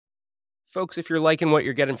Folks, if you're liking what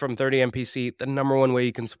you're getting from 30MPC, the number one way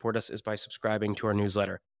you can support us is by subscribing to our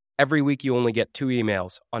newsletter. Every week, you only get 2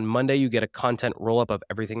 emails. On Monday, you get a content roll-up of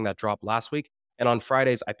everything that dropped last week. And on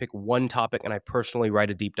Fridays, I pick one topic and I personally write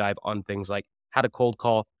a deep dive on things like how to cold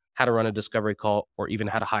call, how to run a discovery call, or even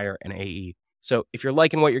how to hire an AE. So if you're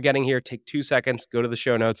liking what you're getting here, take 2 seconds, go to the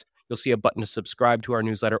show notes. You'll see a button to subscribe to our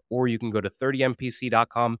newsletter, or you can go to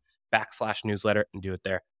 30mpc.com/newsletter and do it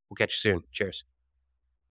there. We'll catch you soon. Cheers.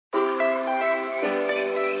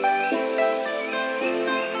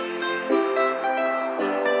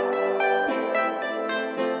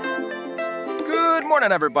 Good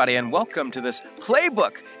morning, everybody, and welcome to this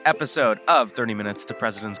Playbook episode of 30 Minutes to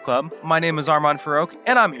President's Club. My name is Armand Farouk,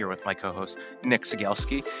 and I'm here with my co-host, Nick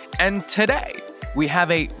Cegelski. And today, we have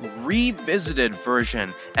a revisited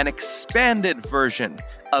version, an expanded version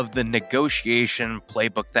of the negotiation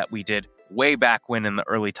playbook that we did way back when in the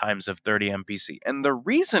early times of 30MPC. And the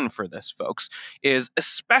reason for this, folks, is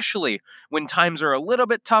especially when times are a little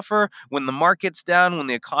bit tougher, when the market's down, when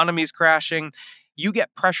the economy's crashing, you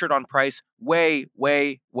get pressured on price way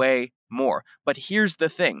more. But here's the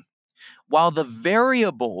thing. While the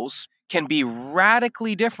variables can be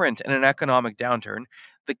radically different in an economic downturn,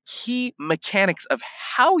 the key mechanics of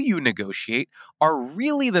how you negotiate are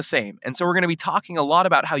really the same. And so we're going to be talking a lot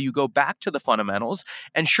about how you go back to the fundamentals.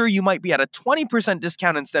 And sure, you might be at a 20%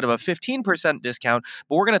 discount instead of a 15% discount,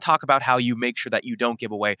 but we're going to talk about how you make sure that you don't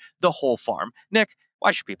give away the whole farm. Nick,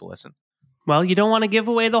 why should people listen? Well, you don't want to give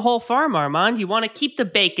away the whole farm, Armand. You want to keep the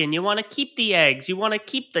bacon. You want to keep the eggs. You want to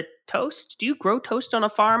keep the toast. Do you grow toast on a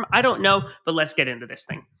farm? I don't know, but let's get into this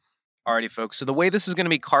thing. Alrighty, folks. So the way this is going to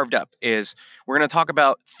be carved up is we're going to talk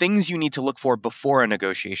about things you need to look for before a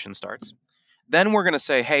negotiation starts. Then we're going to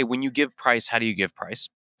say, hey, when you give price, how do you give price?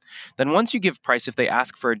 Then once you give price, if they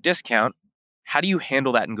ask for a discount, how do you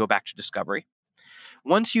handle that and go back to discovery?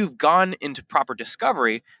 Once you've gone into proper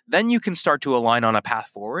discovery, then you can start to align on a path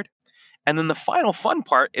forward. And then the final fun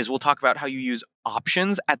part is we'll talk about how you use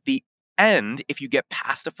options at the end if you get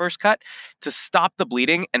past the first cut to stop the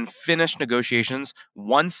bleeding and finish negotiations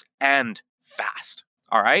once and fast.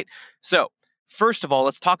 All right. So first of all,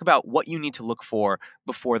 let's talk about what you need to look for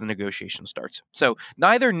before the negotiation starts. So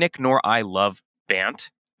neither Nick nor I love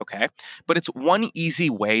BANT. Okay. But it's one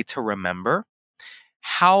easy way to remember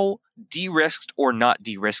how de-risked or not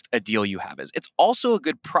de-risked a deal you have is. It's also a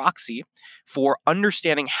good proxy for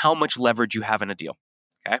understanding how much leverage you have in a deal.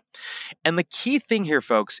 Okay. And the key thing here,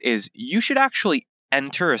 folks, is you should actually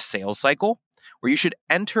enter a sales cycle or you should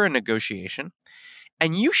enter a negotiation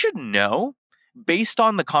and you should know based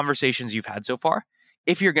on the conversations you've had so far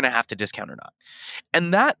if you're going to have to discount or not.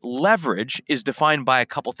 And that leverage is defined by a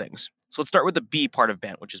couple things. So let's start with the B part of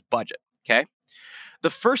BANT, which is budget. Okay. The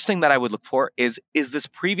first thing that I would look for is this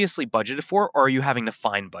previously budgeted for, or are you having to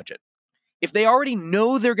find budget? If they already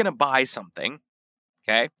know they're going to buy something,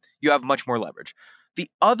 okay, you have much more leverage. The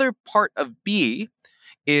other part of B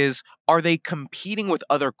is, are they competing with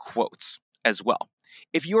other quotes as well?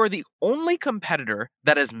 If you are the only competitor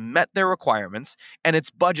that has met their requirements and it's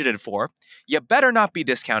budgeted for, you better not be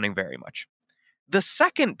discounting very much. The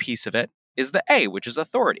second piece of it is the A, which is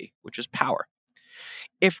authority, which is power.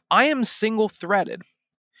 If I am single-threaded,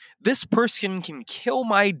 this person can kill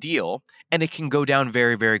my deal and it can go down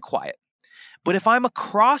very quiet. But if I'm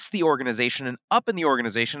across the organization and up in the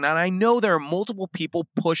organization and I know there are multiple people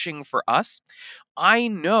pushing for us, I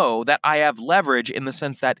know that I have leverage in the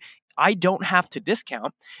sense that I don't have to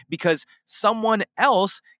discount because someone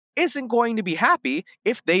else isn't going to be happy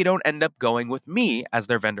if they don't end up going with me as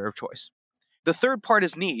their vendor of choice. The third part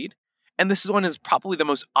is need. And this one is probably the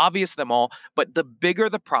most obvious of them all, but the bigger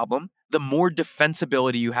the problem, the more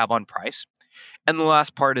defensibility you have on price. And the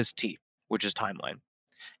last part is T, which is timeline.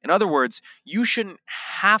 In other words, you shouldn't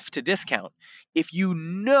have to discount. If you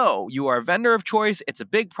know you are a vendor of choice, it's a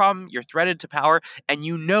big problem, you're threaded to power, and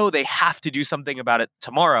you know they have to do something about it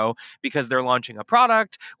tomorrow because they're launching a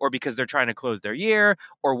product or because they're trying to close their year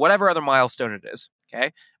or whatever other milestone it is,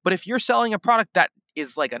 okay? But if you're selling a product that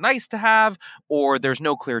is like a nice to have, or there's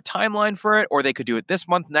no clear timeline for it, or they could do it this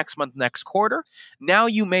month, next quarter, now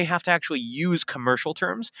you may have to actually use commercial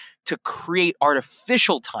terms to create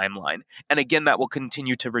artificial timeline. And again, that will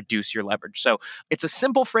continue to reduce your leverage. So it's a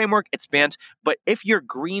simple framework, it's BANT, but if you're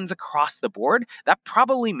greens across the board, that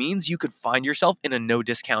probably means you could find yourself in a no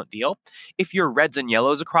discount deal. If you're reds and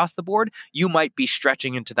yellows across the board, you might be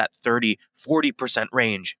stretching into that 30-40%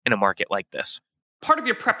 range in a market like this. Part of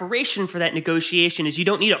your preparation for that negotiation is you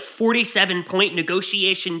don't need a 47-point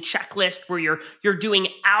negotiation checklist where you're doing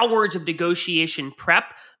hours of negotiation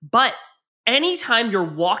prep, but anytime you're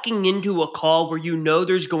walking into a call where you know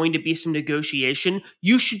there's going to be some negotiation,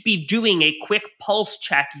 you should be doing a quick pulse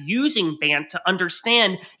check using BANT to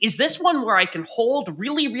understand, is this one where I can hold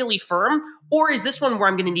really, really firm, or is this one where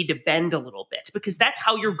I'm going to need to bend a little bit? Because that's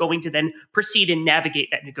how you're going to then proceed and navigate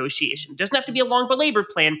that negotiation. It doesn't have to be a long belabored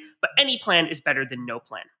plan, but any plan is better than no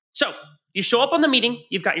plan. So you show up on the meeting,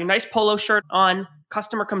 you've got your nice polo shirt on,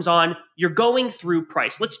 customer comes on, you're going through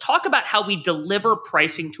price. Let's talk about how we deliver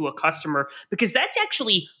pricing to a customer, because that's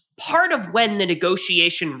actually part of when the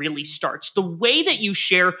negotiation really starts. The way that you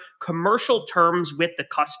share commercial terms with the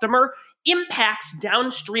customer impacts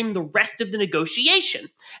downstream the rest of the negotiation.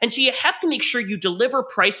 And so you have to make sure you deliver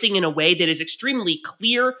pricing in a way that is extremely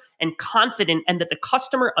clear and confident and that the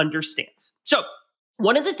customer understands. So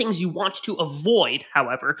one of the things you want to avoid,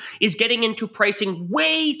 however, is getting into pricing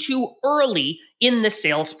way too early in the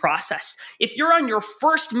sales process. If you're on your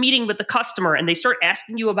first meeting with the customer and they start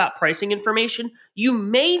asking you about pricing information, you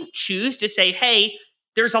may choose to say, hey,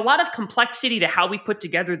 there's a lot of complexity to how we put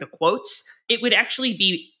together the quotes. It would actually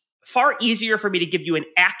be far easier for me to give you an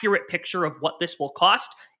accurate picture of what this will cost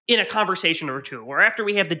in a conversation or two, or after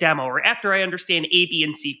we have the demo, or after I understand A, B,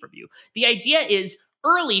 and C from you. The idea is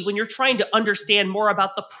early, when you're trying to understand more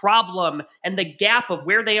about the problem and the gap of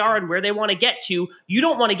where they are and where they want to get to, you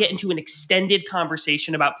don't want to get into an extended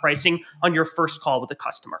conversation about pricing on your first call with a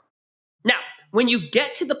customer. Now, when you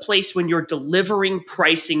get to the place when you're delivering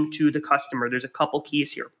pricing to the customer, there's a couple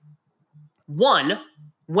keys here. One,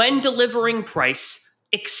 when delivering price,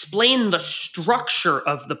 explain the structure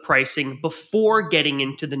of the pricing before getting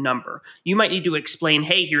into the number. You might need to explain,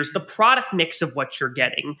 hey, here's the product mix of what you're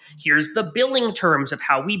getting. Here's the billing terms of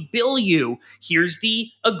how we bill you. Here's the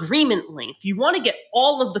agreement length. You want to get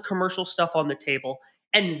all of the commercial stuff on the table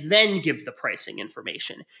and then give the pricing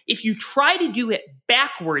information. If you try to do it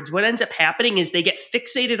backwards, what ends up happening is they get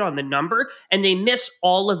fixated on the number and they miss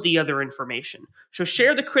all of the other information. So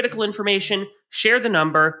share the critical information, share the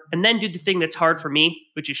number, and then do the thing that's hard for me,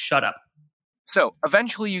 which is shut up. So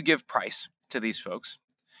eventually you give price to these folks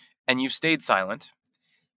and you've stayed silent.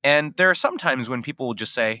 And there are some times when people will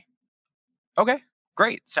just say, okay,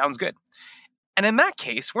 great, sounds good. And in that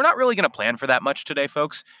case, we're not really going to plan for that much today,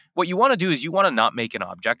 folks. What you want to do is you want to not make an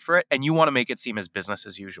object for it, and you want to make it seem as business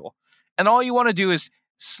as usual. And all you want to do is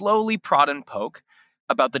slowly prod and poke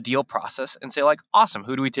about the deal process and say, like, awesome,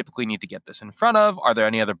 who do we typically need to get this in front of? Are there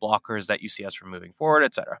any other blockers that you see us from moving forward,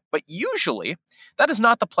 etc.? But usually, that is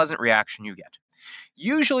not the pleasant reaction you get.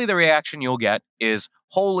 Usually, the reaction you'll get is,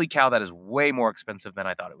 holy cow, that is way more expensive than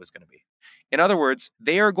I thought it was going to be. In other words,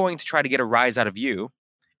 they are going to try to get a rise out of you,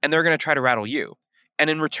 and they're going to try to rattle you. And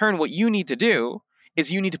in return, what you need to do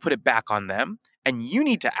is you need to put it back on them, and you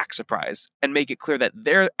need to act surprised and make it clear that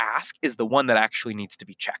their ask is the one that actually needs to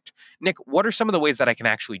be checked. Nick, what are some of the ways that I can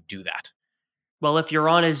actually do that? Well, if you're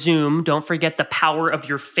on a Zoom, don't forget the power of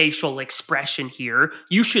your facial expression here.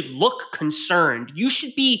 You should look concerned. You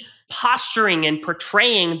should be posturing and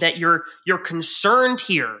portraying that you're concerned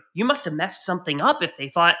here. You must have messed something up if they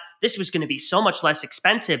thought this was going to be so much less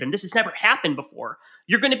expensive and this has never happened before.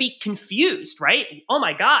 You're going to be confused, right? Oh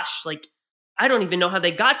my gosh, like I don't even know how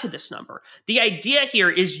they got to this number. The idea here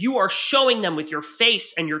is you are showing them with your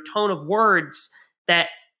face and your tone of words that,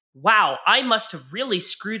 wow, I must have really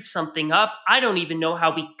screwed something up. I don't even know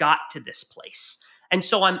how we got to this place. And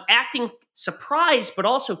so I'm acting surprised, but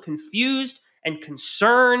also confused and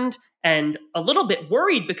concerned and a little bit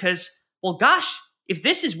worried because, well, gosh, if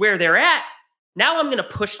this is where they're at, now I'm going to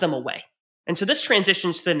push them away. And so this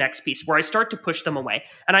transitions to the next piece where I start to push them away.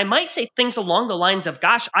 And I might say things along the lines of,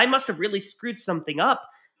 gosh, I must have really screwed something up.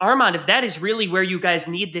 Armand, if that is really where you guys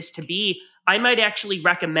need this to be, I might actually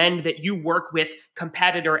recommend that you work with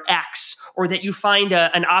competitor X, or that you find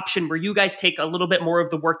an option where you guys take a little bit more of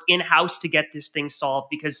the work in-house to get this thing solved,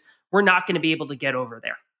 because we're not going to be able to get over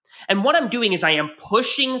there. And what I'm doing is I am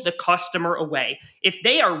pushing the customer away. If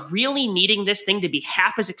they are really needing this thing to be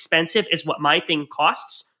half as expensive as what my thing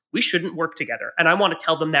costs, we shouldn't work together. And I want to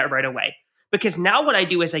tell them that right away. Because now what I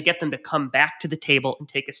do is I get them to come back to the table and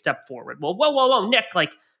take a step forward. Well, whoa, Nick,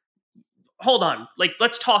 like, hold on, like,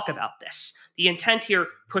 let's talk about this. The intent here,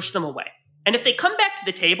 push them away. And if they come back to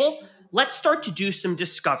the table, let's start to do some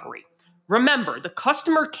discovery. Remember, the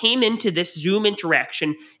customer came into this Zoom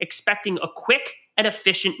interaction expecting a quick and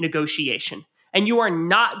efficient negotiation. And you are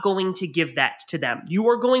not going to give that to them. You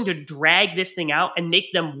are going to drag this thing out and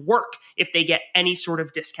make them work if they get any sort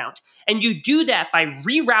of discount. And you do that by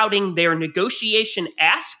rerouting their negotiation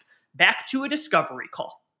ask back to a discovery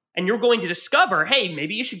call. And you're going to discover, hey,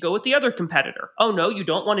 maybe you should go with the other competitor. Oh, no, you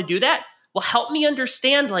don't want to do that? Well, help me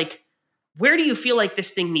understand, like, where do you feel like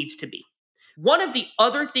this thing needs to be? One of the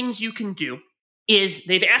other things you can do is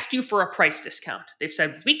they've asked you for a price discount. They've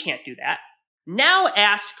said, we can't do that. Now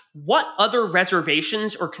ask, what other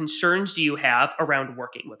reservations or concerns do you have around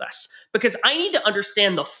working with us? Because I need to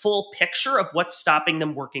understand the full picture of what's stopping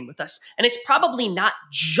them working with us. And it's probably not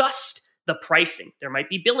just the pricing. There might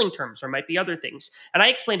be billing terms, there might be other things. And I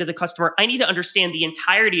explain to the customer, I need to understand the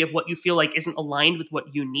entirety of what you feel like isn't aligned with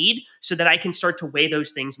what you need so that I can start to weigh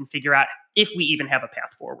those things and figure out if we even have a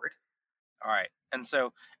path forward. All right. And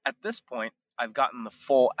so at this point, I've gotten the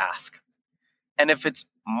full ask. And if it's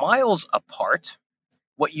miles apart,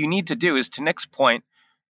 what you need to do is, to Nick's point,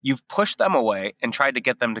 you've pushed them away and tried to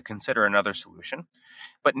get them to consider another solution.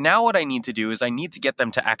 But now what I need to do is I need to get them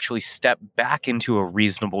to actually step back into a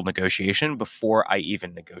reasonable negotiation before I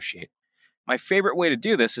even negotiate. My favorite way to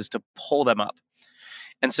do this is to pull them up.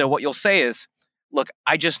 And so what you'll say is, look,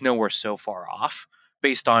 I just know we're so far off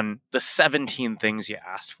based on the 17 things you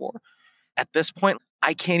asked for. At this point,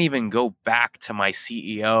 I can't even go back to my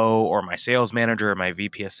CEO or my sales manager or my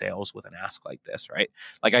VP of sales with an ask like this, right?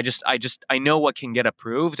 Like I know what can get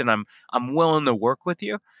approved, and I'm willing to work with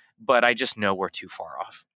you, but I just know we're too far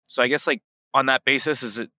off. So I guess, like, on that basis,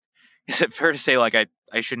 is it fair to say, like,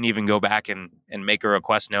 I shouldn't even go back and make a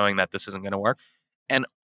request knowing that this isn't going to work? And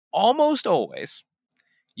almost always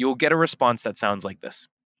you'll get a response that sounds like this.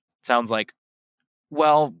 It sounds like,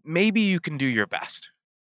 well, maybe you can do your best,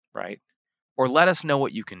 right? Or let us know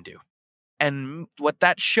what you can do. And what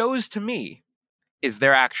that shows to me is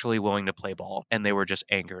they're actually willing to play ball, and they were just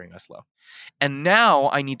anchoring us low. And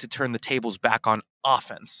now I need to turn the tables back on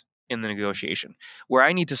offense in the negotiation, where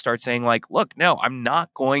I need to start saying, like, look, no, I'm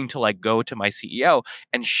not going to, like, go to my CEO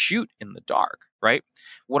and shoot in the dark, right?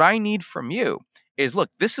 What I need from you is,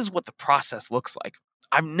 look, this is what the process looks like.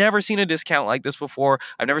 I've never seen a discount like this before.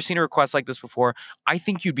 I've never seen a request like this before. I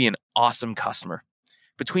think you'd be an awesome customer.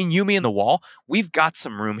 Between you, me, and the wall, we've got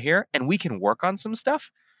some room here and we can work on some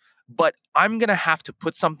stuff. But I'm going to have to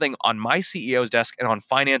put something on my CEO's desk and on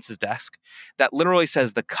finance's desk that literally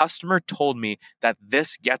says the customer told me that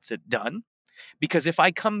this gets it done. Because if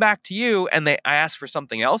I come back to you and I ask for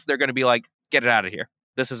something else, they're going to be like, get it out of here.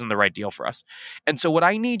 This isn't the right deal for us. And so what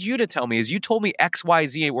I need you to tell me is, you told me X, Y,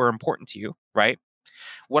 Z were important to you, right?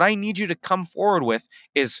 What I need you to come forward with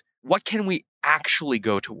is, what can we actually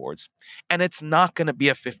go towards? And it's not going to be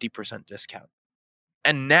a 50% discount.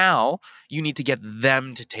 And now you need to get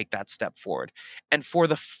them to take that step forward. And for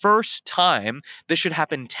the first time, this should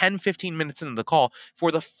happen 10, 15 minutes into the call.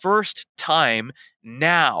 For the first time,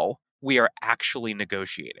 now we are actually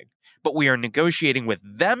negotiating. But we are negotiating with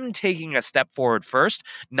them taking a step forward first,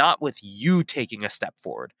 not with you taking a step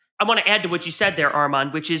forward. I want to add to what you said there,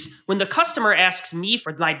 Armand, which is when the customer asks me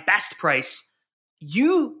for my best price,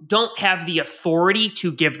 you don't have the authority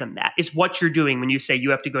to give them that, is what you're doing when you say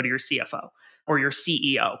you have to go to your CFO or your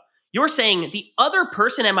CEO. You're saying the other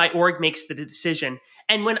person at my org makes the decision.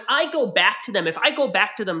 And when I go back to them, if I go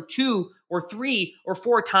back to them 2 or 3 or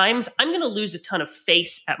 4 times, I'm going to lose a ton of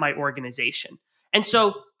face at my organization. And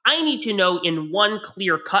so I need to know in one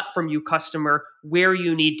clear cut from you, customer, where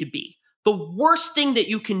you need to be. The worst thing that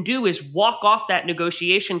you can do is walk off that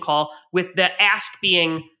negotiation call with the ask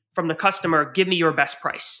being from the customer, give me your best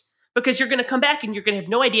price. Because you're going to come back and you're going to have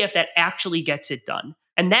no idea if that actually gets it done.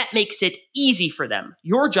 And that makes it easy for them.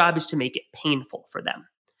 Your job is to make it painful for them.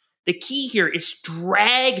 The key here is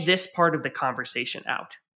drag this part of the conversation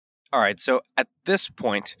out. All right, so at this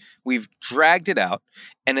point, we've dragged it out,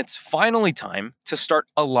 and it's finally time to start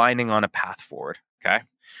aligning on a path forward, okay?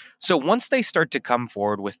 So once they start to come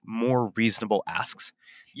forward with more reasonable asks,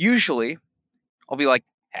 usually I'll be like,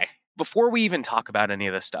 hey, before we even talk about any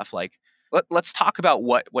of this stuff, like, let's talk about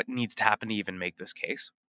what needs to happen to even make this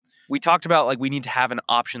case. We talked about, like, we need to have an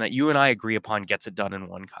option that you and I agree upon gets it done in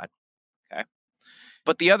one cut, okay?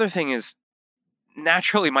 But the other thing is,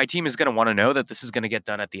 naturally, my team is going to want to know that this is going to get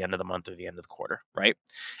done at the end of the month or the end of the quarter, right?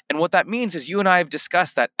 And what that means is, you and I have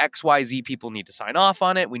discussed that XYZ people need to sign off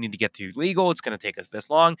on it. We need to get through legal. It's going to take us this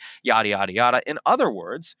long, yada, yada, yada. In other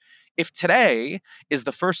words, if today is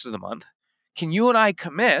the first of the month, can you and I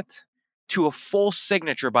commit to a full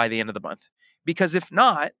signature by the end of the month? Because if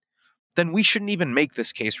not, then we shouldn't even make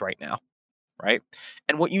this case right now. Right?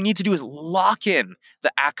 And what you need to do is lock in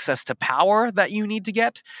the access to power that you need to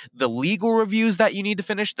get, the legal reviews that you need to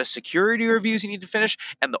finish, the security reviews you need to finish,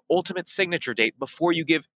 and the ultimate signature date before you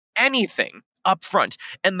give anything up front.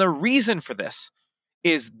 And the reason for this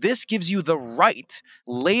is, this gives you the right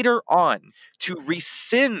later on to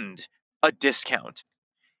rescind a discount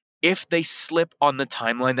if they slip on the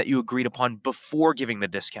timeline that you agreed upon before giving the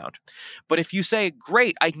discount. But if you say,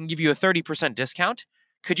 great, I can give you a 30% discount,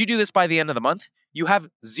 Could you do this by the end of the month? You have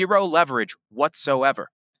zero leverage whatsoever.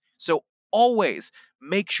 So always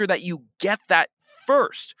make sure that you get that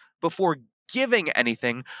first before giving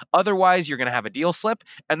anything. Otherwise, you're going to have a deal slip,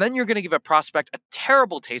 and then you're going to give a prospect a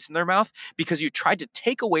terrible taste in their mouth because you tried to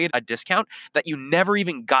take away a discount that you never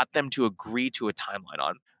even got them to agree to a timeline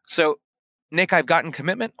on. So, Nick, I've gotten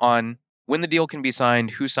commitment on when the deal can be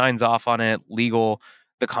signed, who signs off on it, legal,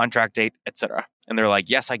 the contract date, etc. And they're like,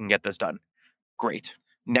 yes, I can get this done. Great.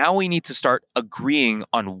 Now we need to start agreeing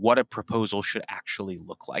on what a proposal should actually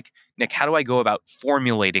look like. Nick, how do I go about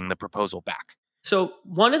formulating the proposal back? So,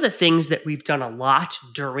 one of the things that we've done a lot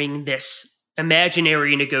during this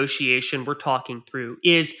imaginary negotiation we're talking through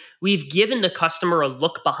is we've given the customer a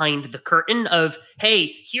look behind the curtain of,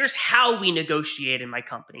 hey, here's how we negotiate in my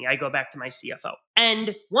company. I go back to my CFO.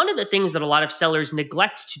 And one of the things that a lot of sellers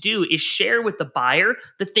neglect to do is share with the buyer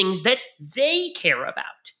the things that they care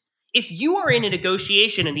about. If you are in a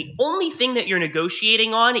negotiation and the only thing that you're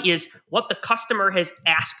negotiating on is what the customer has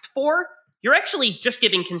asked for, you're actually just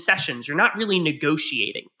giving concessions. You're not really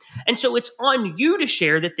negotiating. And so it's on you to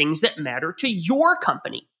share the things that matter to your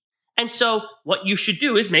company. And so what you should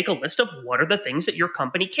do is make a list of what are the things that your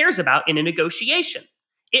company cares about in a negotiation.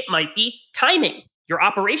 It might be timing. Your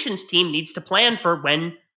operations team needs to plan for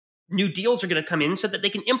when new deals are going to come in so that they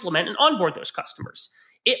can implement and onboard those customers.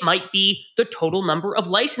 It might be the total number of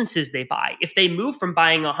licenses they buy. If they move from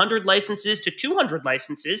buying 100 licenses to 200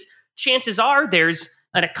 licenses, chances are there's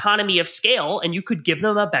an economy of scale and you could give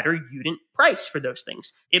them a better unit price for those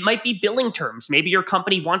things. It might be billing terms. Maybe your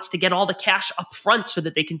company wants to get all the cash up front so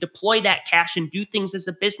that they can deploy that cash and do things as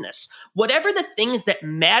a business. Whatever the things that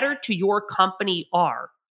matter to your company are,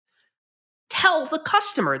 tell the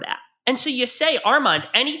customer that. And so you say, Armand,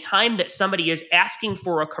 anytime that somebody is asking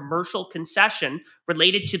for a commercial concession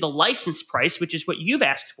related to the license price, which is what you've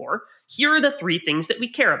asked for, here are the three things that we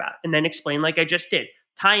care about. And then explain like I just did: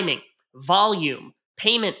 timing, volume,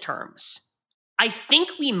 payment terms. I think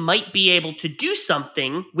we might be able to do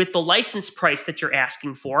something with the license price that you're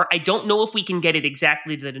asking for. I don't know if we can get it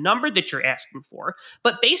exactly to the number that you're asking for,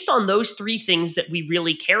 but based on those three things that we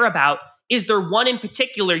really care about, is there one in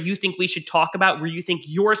particular you think we should talk about where you think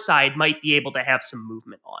your side might be able to have some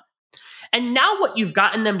movement on? And now what you've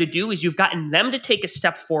gotten them to do is you've gotten them to take a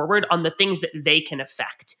step forward on the things that they can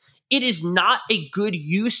affect. It is not a good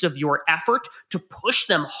use of your effort to push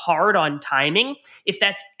them hard on timing if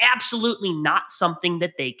that's absolutely not something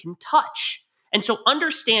that they can touch. And so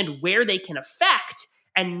understand where they can affect,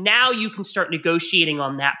 and now you can start negotiating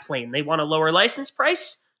on that plane. They want a lower license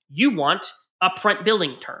price, you want upfront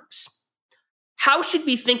billing terms. How should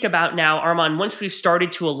we think about now, Armand, once we've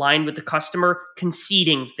started to align with the customer,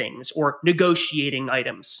 conceding things or negotiating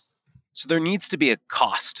items? So there needs to be a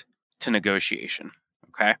cost to negotiation.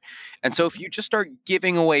 Okay. And so if you just start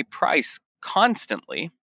giving away price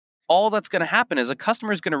constantly, all that's going to happen is a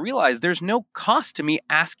customer is going to realize there's no cost to me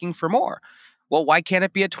asking for more. Well, why can't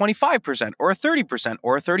it be a 25% or a 30%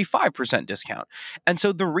 or a 35% discount? And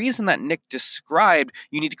so the reason that Nick described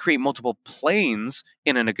you need to create multiple planes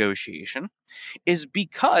in a negotiation is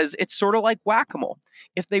because it's sort of like whack-a-mole.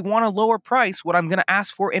 If they want a lower price, what I'm going to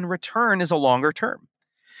ask for in return is a longer term.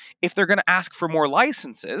 If they're going to ask for more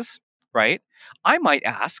licenses, right, I might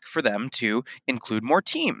ask for them to include more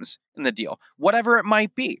teams in the deal, whatever it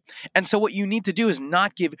might be. And so what you need to do is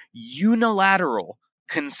not give unilateral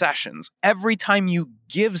concessions. Every time you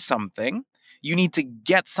give something, you need to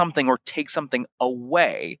get something or take something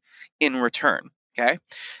away in return. Okay.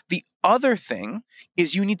 The other thing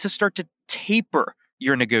is you need to start to taper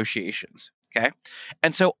your negotiations. Okay.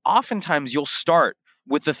 And so oftentimes you'll start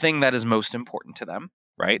with the thing that is most important to them.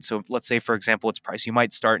 Right. So let's say, for example, it's price. You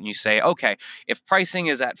might start and you say, okay, if pricing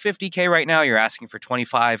is at 50K right now, you're asking for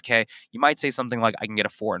 25K. You might say something like, I can get a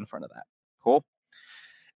 4 in front of that. Cool.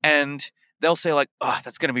 And they'll say like, oh,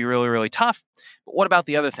 that's going to be really, really tough. But what about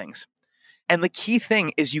the other things? And the key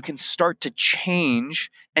thing is you can start to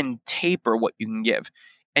change and taper what you can give.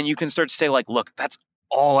 And you can start to say like, look, that's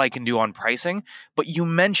all I can do on pricing. But you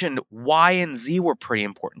mentioned Y and Z were pretty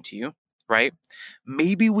important to you, right?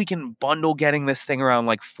 Maybe we can bundle getting this thing around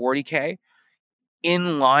like 40K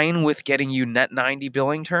in line with getting you net 90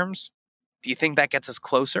 billing terms. Do you think that gets us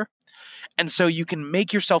closer? And so you can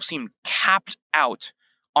make yourself seem tapped out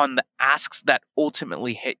on the asks that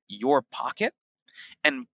ultimately hit your pocket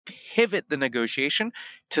and pivot the negotiation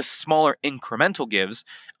to smaller incremental gives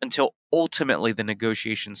until ultimately the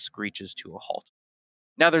negotiation screeches to a halt.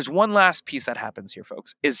 Now, there's one last piece that happens here,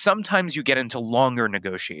 folks, is sometimes you get into longer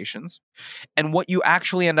negotiations. And what you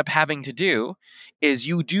actually end up having to do is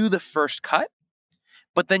you do the first cut,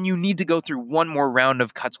 but then you need to go through one more round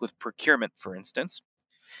of cuts with procurement, for instance.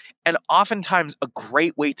 And oftentimes, a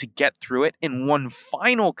great way to get through it in one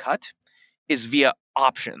final cut is via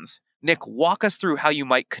options. Nick, walk us through how you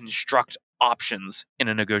might construct options in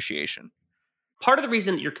a negotiation. Part of the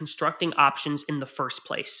reason that you're constructing options in the first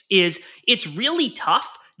place is it's really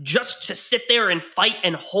tough just to sit there and fight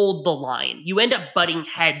and hold the line. You end up butting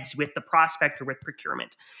heads with the prospect or with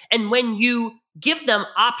procurement. And when you give them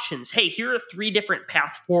options, hey, here are 3 different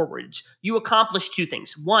path forwards, you accomplish 2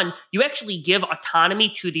 things. One, you actually give autonomy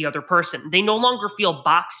to the other person. They no longer feel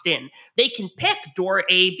boxed in. They can pick door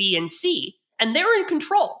A, B, and C, and they're in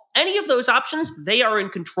control. Any of those options, they are in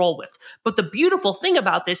control with. But the beautiful thing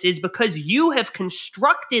about this is because you have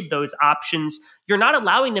constructed those options, you're not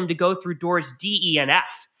allowing them to go through doors D, E, and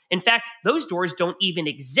F. In fact, those doors don't even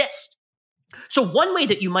exist. So one way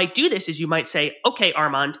that you might do this is you might say, okay,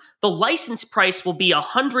 Armand, the license price will be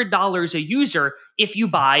 $100 a user if you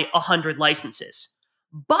buy 100 licenses.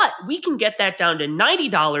 But we can get that down to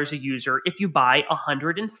 $90 a user if you buy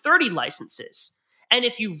 130 licenses. And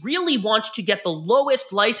if you really want to get the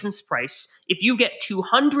lowest license price, if you get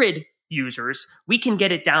 200 users, we can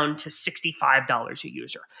get it down to $65 a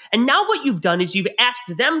user. And now what you've done is you've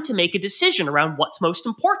asked them to make a decision around what's most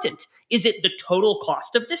important. Is it the total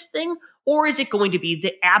cost of this thing, or is it going to be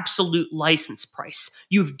the absolute license price?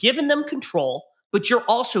 You've given them control, but you're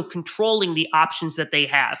also controlling the options that they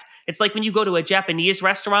have. It's like when you go to a Japanese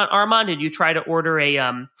restaurant, Armand, and you try to order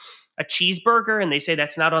a cheeseburger and they say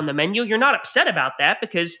that's not on the menu. You're not upset about that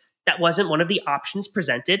because that wasn't one of the options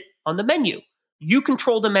presented on the menu. You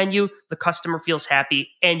control the menu, the customer feels happy,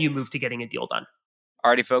 and you move to getting a deal done.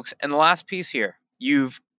 Alrighty, folks. And the last piece here,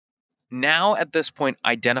 you've now at this point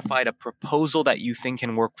identified a proposal that you think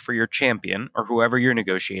can work for your champion or whoever you're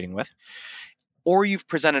negotiating with, or you've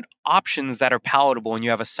presented options that are palatable and you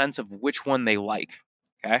have a sense of which one they like.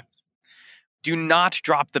 Okay. Do not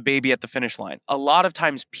drop the baby at the finish line. A lot of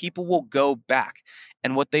times people will go back,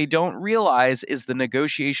 and what they don't realize is the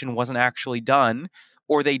negotiation wasn't actually done,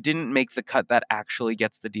 or they didn't make the cut that actually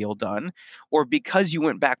gets the deal done, or because you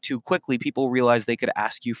went back too quickly, people realized they could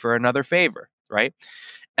ask you for another favor, right?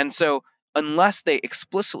 And so unless they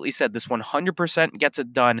explicitly said this 100% gets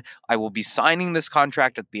it done, I will be signing this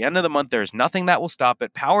contract at the end of the month, there's nothing that will stop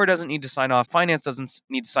it. Power doesn't need to sign off. Finance doesn't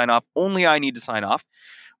need to sign off. Only I need to sign off.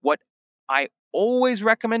 What I always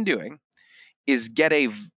recommend doing is get a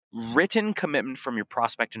written commitment from your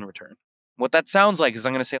prospect in return. What that sounds like is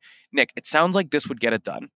I'm going to say, Nick, it sounds like this would get it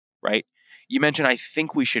done, right? You mentioned, I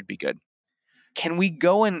think we should be good. Can we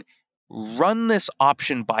go and run this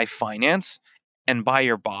option by finance and by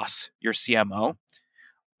your boss, your CMO,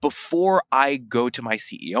 before I go to my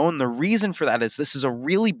CEO? And the reason for that is this is a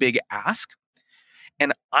really big ask,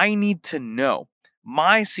 and I need to know.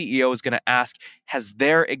 My CEO is going to ask, has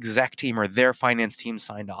their exec team or their finance team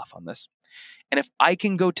signed off on this? And if I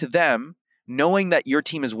can go to them knowing that your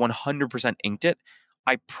team is 100% inked it,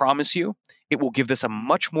 I promise you it will give this a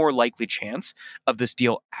much more likely chance of this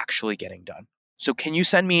deal actually getting done. So can you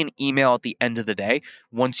send me an email at the end of the day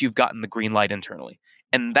once you've gotten the green light internally?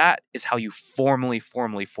 And that is how you formally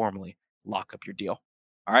lock up your deal.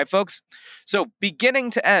 All right, folks. So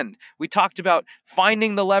beginning to end, we talked about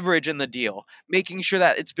finding the leverage in the deal, making sure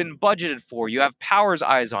that it's been budgeted for. You have Power's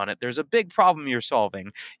eyes on it. There's a big problem you're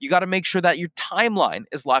solving. You got to make sure that your timeline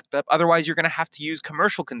is locked up. Otherwise, you're going to have to use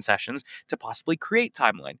commercial concessions to possibly create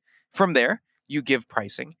timeline. From there, you give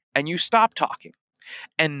pricing and you stop talking.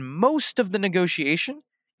 And most of the negotiation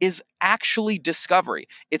is actually discovery.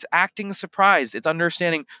 It's acting surprised. It's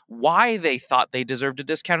understanding why they thought they deserved a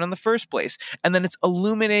discount in the first place. And then it's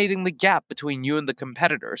illuminating the gap between you and the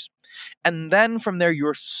competitors. And then from there,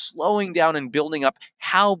 you're slowing down and building up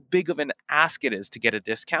how big of an ask it is to get a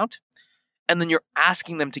discount. And then you're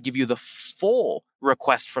asking them to give you the full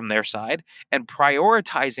request from their side and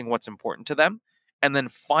prioritizing what's important to them. And then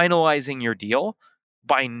finalizing your deal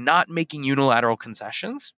by not making unilateral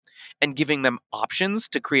concessions and giving them options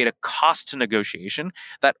to create a cost to negotiation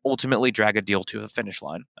that ultimately drag a deal to the finish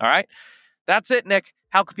line. All right? That's it, Nick.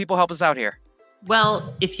 How can people help us out here?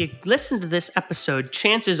 Well, if you listen to this episode,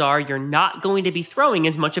 chances are you're not going to be throwing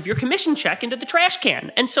as much of your commission check into the trash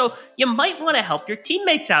can. And so you might want to help your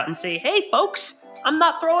teammates out and say, hey, folks, I'm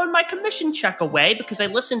not throwing my commission check away because I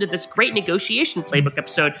listened to this great negotiation playbook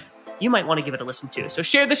episode. You might want to give it a listen too. So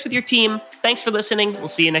share this with your team. Thanks for listening. We'll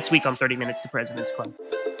see you next week on 30 Minutes to President's Club.